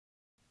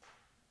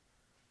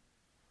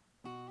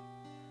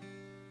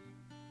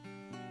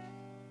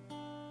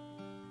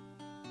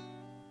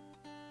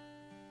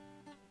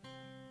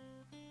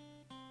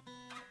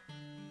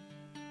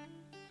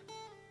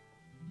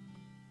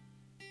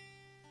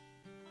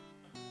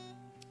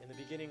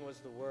beginning was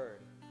the Word,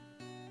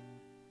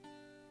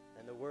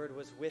 and the Word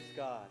was with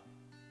God,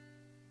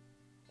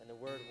 and the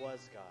Word was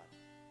God.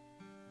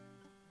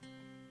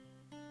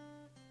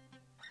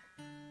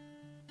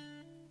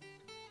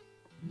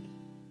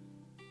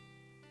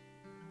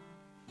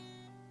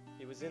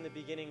 He was in the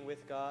beginning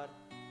with God.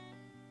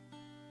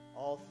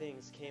 All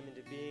things came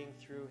into being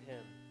through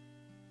him.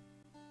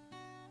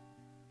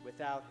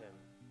 Without him,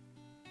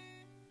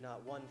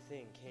 not one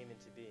thing came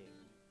into being.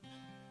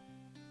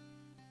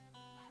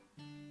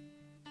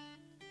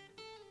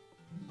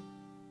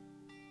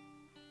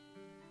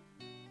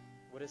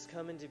 What has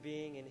come into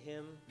being in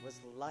him was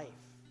life,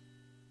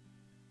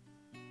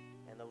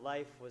 and the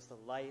life was the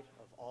light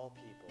of all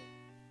people.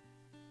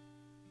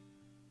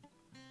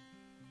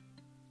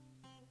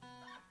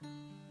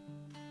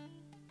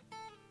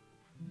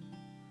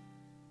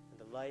 And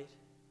the light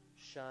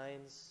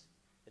shines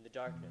in the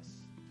darkness,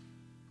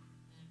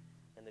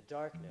 and the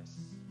darkness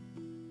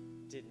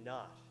did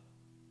not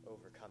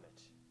overcome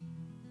it.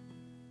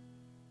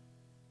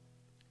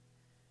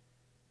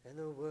 And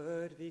the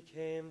Word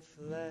became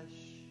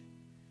flesh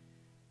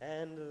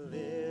and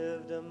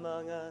lived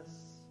among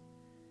us,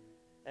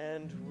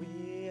 and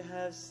we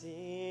have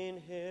seen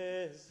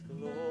his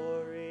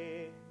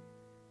glory.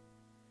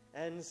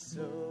 And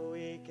so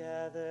we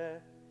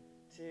gather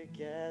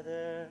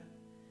together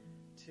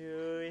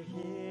to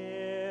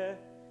hear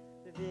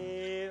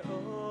the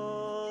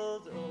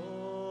old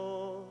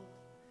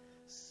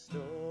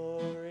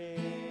story.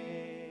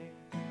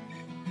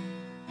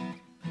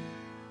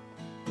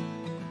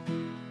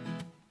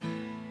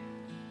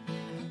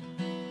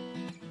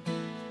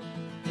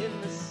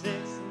 In the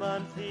 6th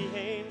month, the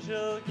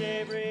angel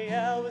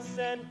Gabriel was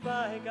sent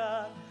by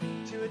God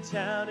to a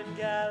town in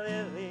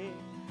Galilee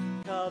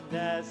called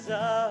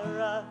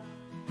Nazareth,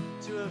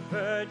 to a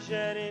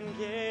virgin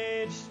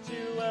engaged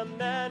to a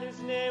man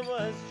whose name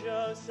was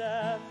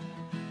Joseph,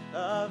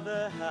 of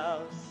the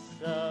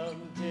house of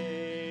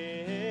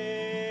David.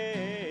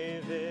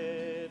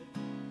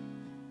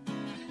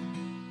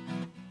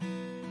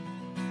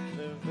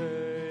 The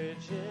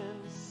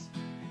virgin's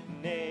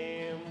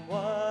name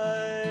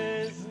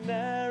was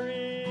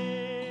Mary.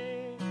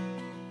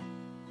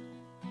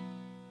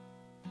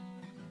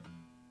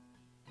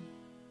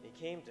 He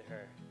came to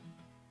her,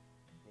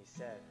 and he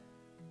said,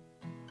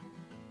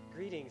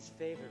 "Greetings,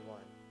 favored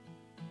one.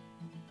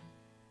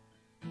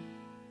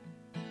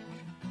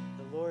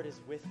 The Lord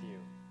is with you."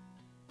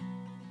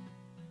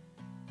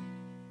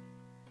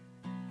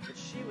 But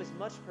she was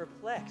much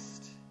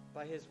perplexed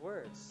by his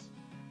words,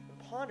 and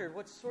pondered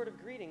what sort of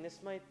greeting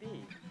this might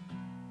be.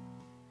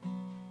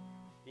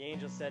 The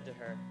angel said to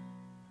her,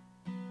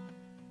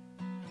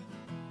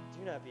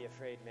 "Do not be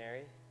afraid,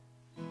 Mary,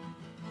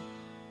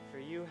 for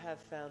you have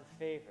found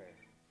favor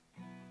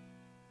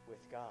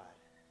with God.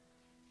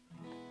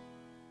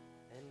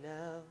 And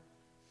now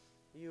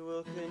you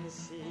will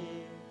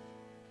conceive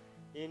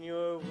in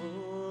your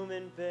womb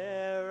and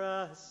bear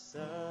a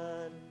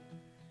son,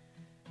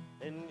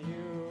 and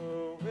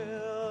you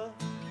will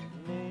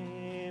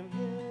name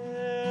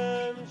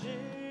him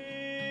Jesus.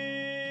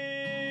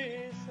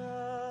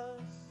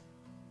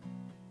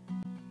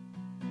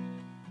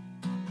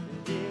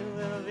 And he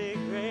will be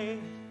great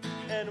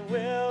and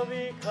will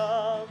be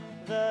called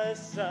the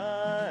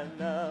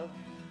Son of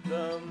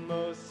the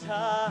Most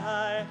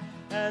High.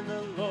 And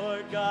the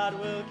Lord God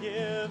will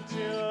give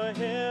to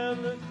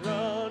him the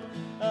throne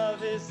of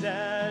his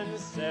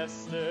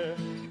ancestor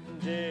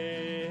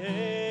David.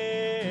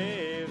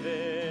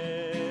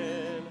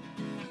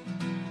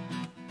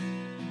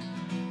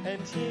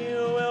 And he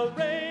will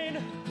reign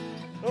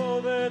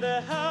over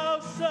the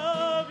house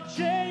of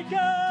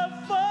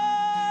Jacob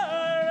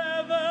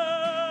forever.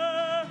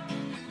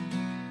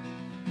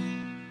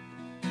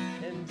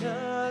 And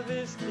of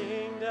his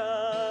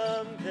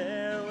kingdom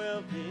there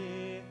will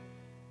be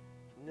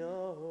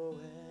no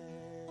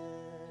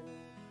end."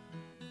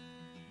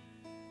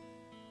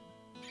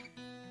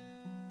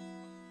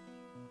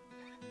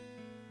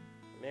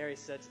 Mary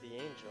said to the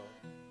angel,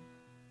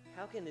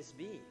 "How can this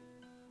be,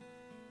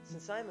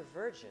 since I am a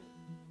virgin?"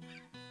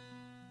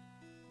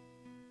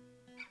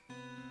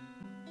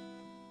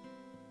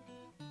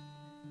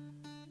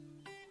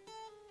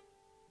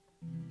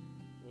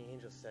 And the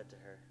angel said to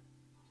her,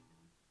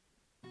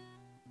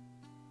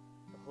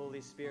 "The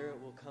Holy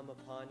Spirit will come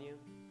upon you.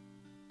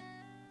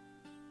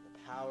 The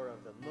power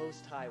of the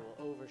Most High will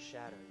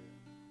overshadow you.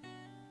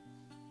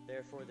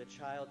 Therefore the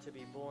child to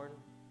be born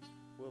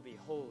will be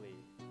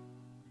holy.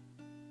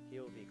 He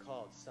will be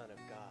called Son of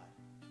God.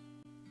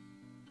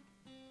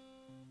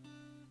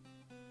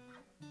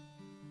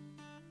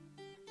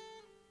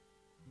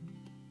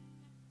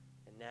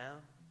 And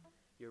now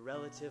your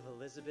relative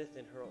Elizabeth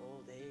in her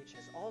old age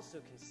has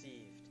also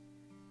conceived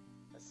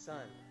a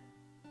son.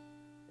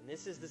 And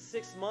this is the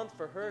 6th month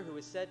for her who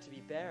is said to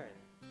be barren.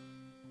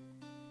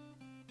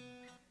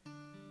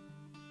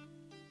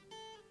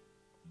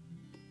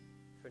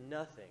 For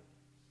nothing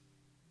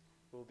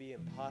will be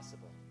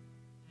impossible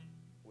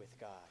with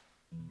God."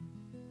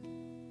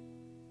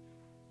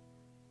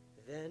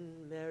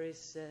 Then Mary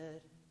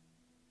said,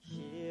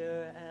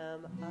 Here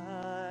am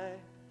I,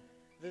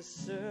 the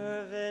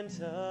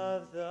servant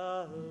of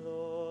the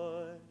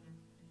Lord.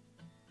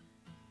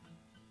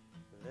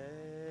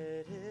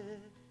 Let it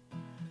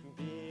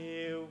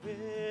be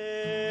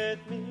with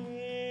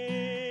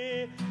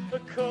me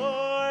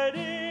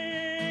according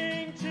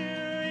to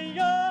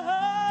your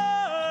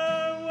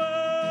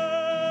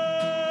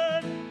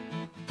word.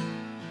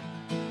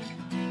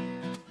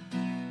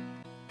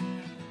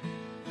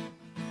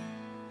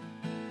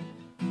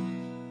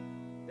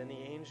 Then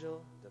the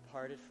angel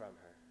departed from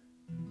her.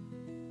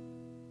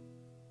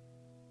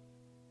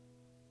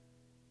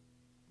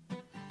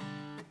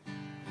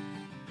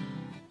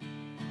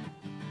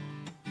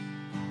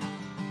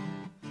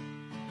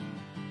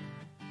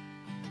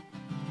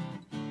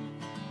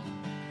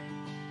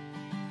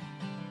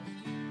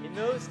 In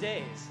those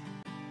days,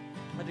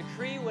 a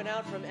decree went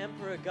out from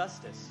Emperor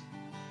Augustus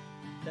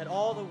that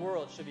all the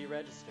world should be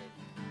registered.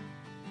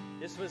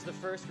 This was the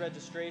first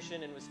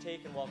registration and was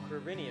taken while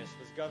Quirinius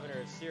was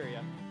governor of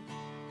Syria.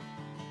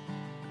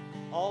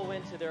 All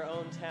went to their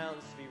own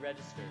towns to be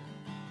registered.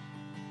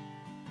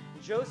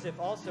 Joseph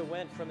also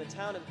went from the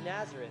town of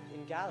Nazareth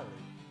in Galilee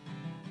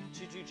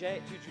to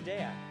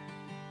Judea,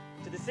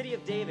 to the city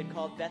of David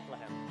called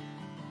Bethlehem,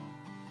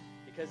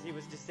 because he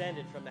was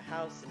descended from the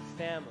house and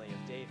family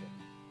of David.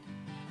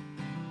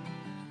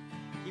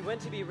 He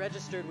went to be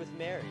registered with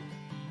Mary,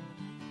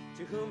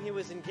 to whom he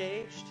was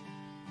engaged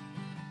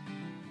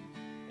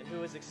and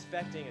who was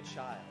expecting a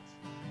child.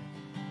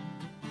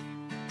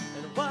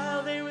 And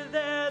while they were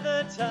there,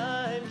 the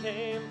time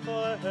came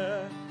for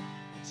her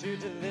to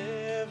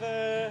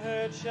deliver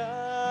her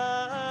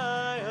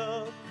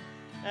child.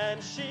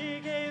 And she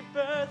gave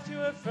birth to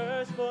her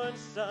firstborn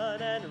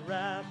son and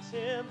wrapped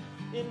him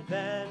in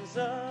bands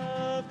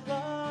of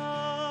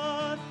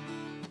cloth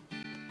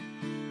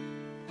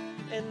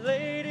and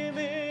laid him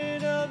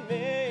in a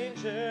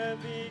manger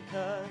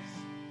because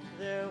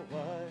there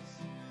was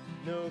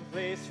no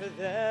place for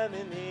them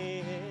in the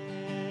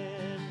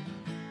inn.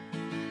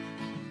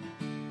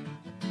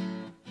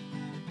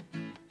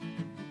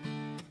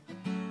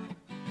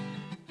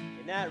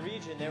 In that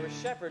region there were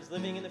shepherds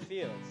living in the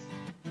fields,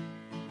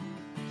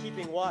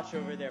 keeping watch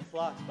over their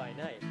flocks by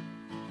night.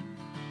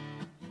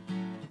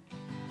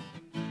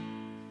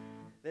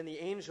 Then the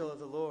angel of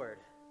the Lord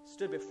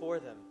stood before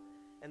them,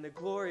 and the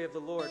glory of the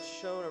Lord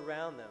shone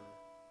around them,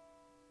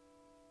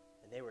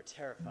 and they were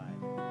terrified.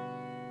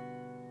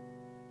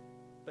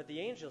 But the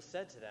angel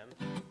said to them,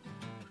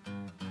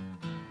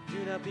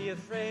 "Do not be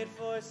afraid,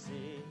 for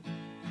see,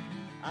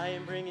 I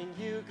am bringing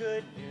you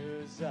good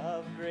news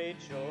of great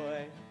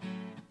joy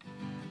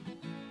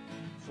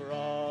for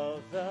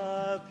all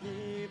the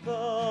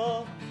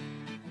people.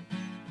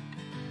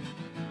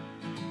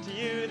 To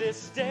you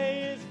this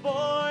day is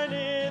born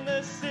in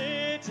the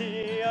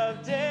city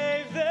of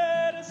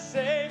David a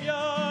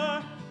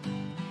Savior,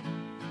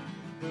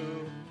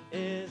 who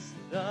is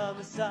the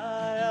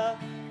Messiah,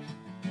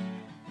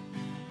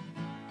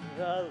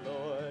 the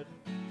Lord.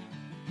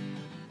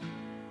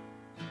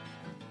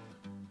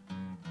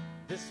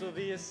 This will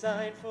be a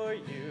sign for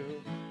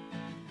you.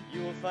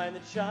 You will find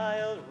the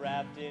child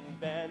wrapped in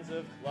bands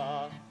of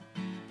cloth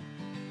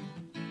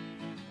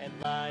and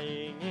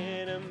lying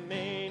in a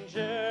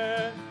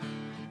manger."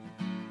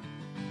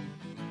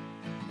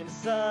 And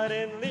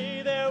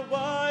suddenly there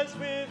was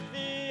with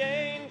the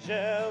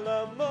angel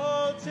a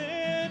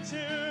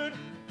multitude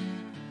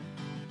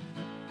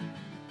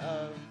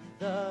of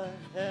the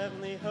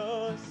heavenly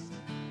host,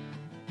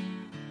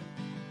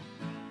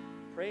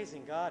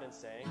 praising God and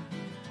saying,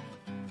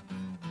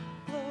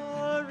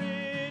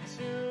 "Glory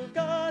to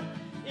God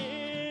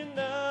in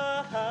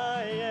the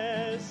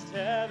highest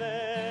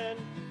heaven,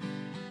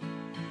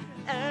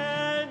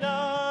 and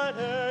on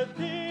earth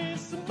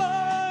peace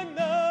among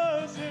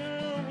those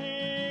whom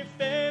he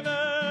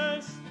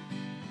favors."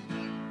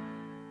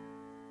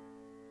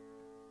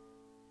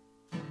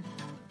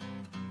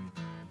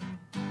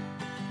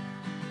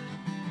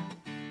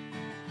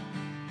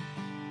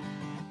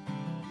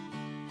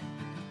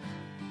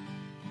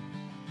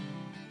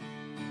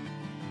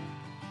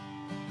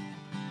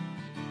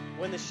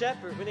 When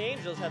the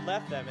angels had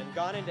left them and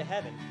gone into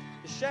heaven,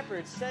 the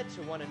shepherds said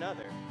to one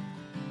another,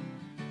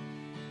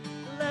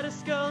 "Let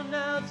us go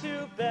now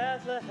to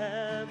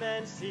Bethlehem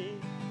and see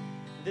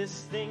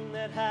this thing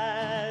that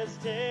has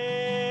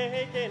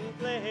taken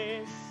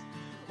place,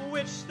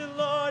 which the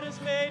Lord has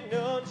made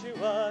known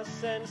to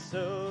us." And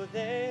so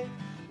they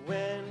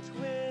went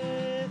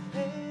with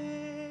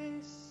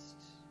haste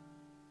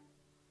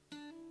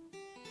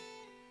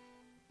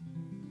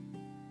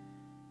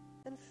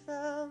and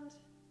found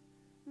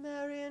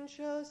Mary and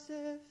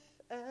Joseph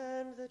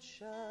and the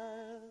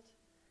child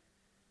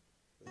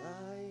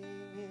lying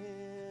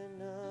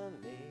in a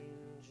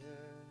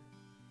manger.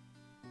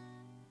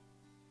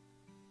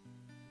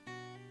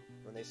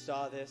 When they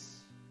saw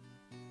this,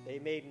 they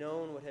made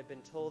known what had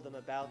been told them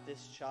about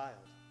this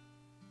child.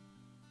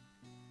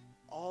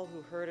 All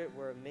who heard it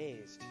were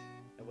amazed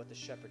at what the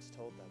shepherds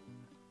told them.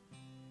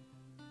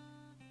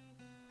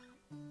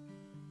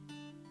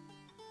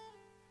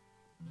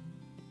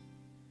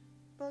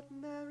 But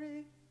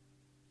Mary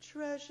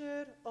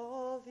treasured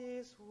all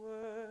these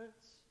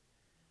words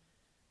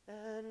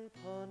and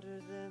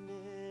pondered them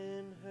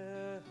in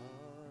her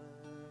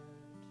heart.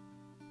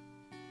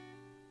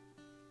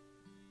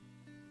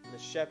 And the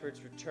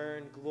shepherds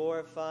returned,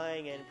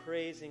 glorifying and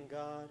praising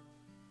God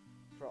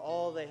for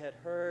all they had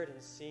heard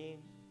and seen,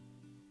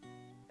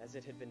 as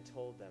it had been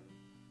told them.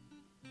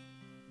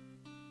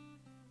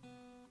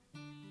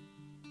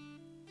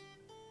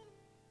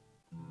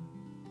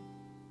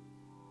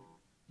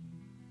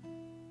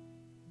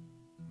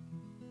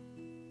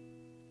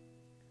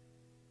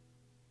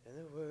 And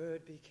the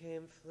Word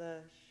became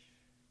flesh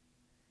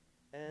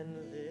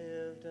and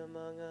lived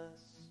among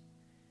us,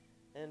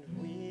 and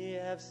we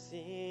have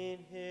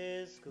seen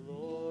his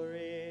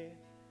glory,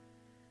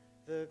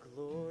 the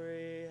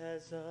glory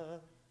as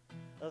of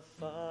a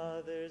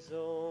Father's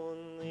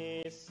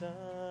only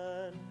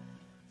Son,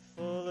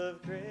 full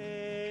of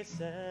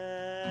grace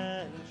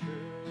and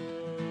truth.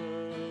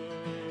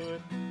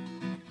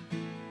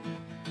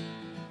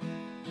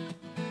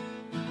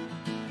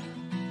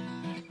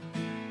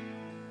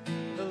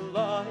 The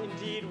law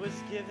indeed was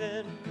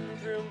given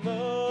through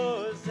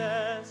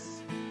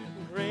Moses.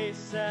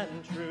 Grace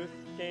and truth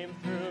came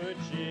through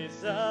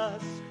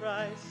Jesus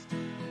Christ.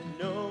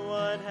 No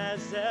one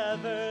has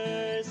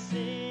ever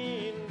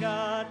seen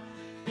God.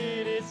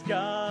 It is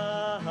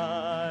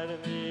God,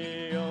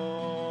 the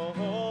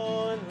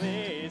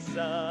only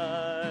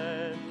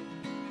Son,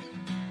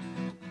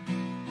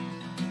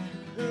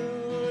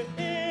 who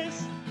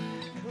is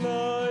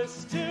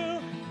close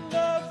to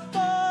the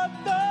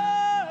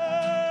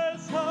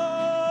Father's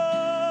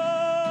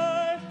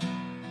heart,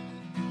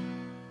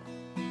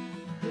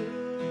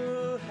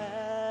 who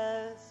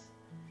has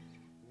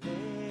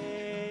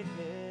made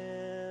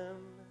him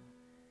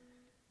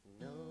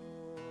known.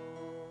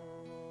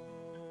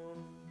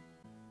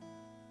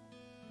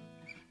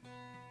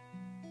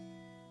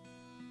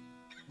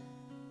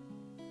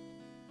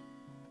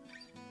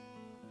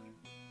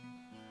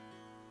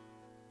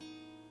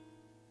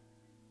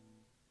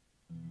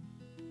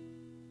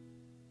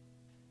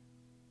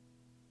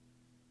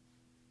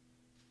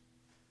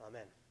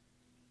 Amen.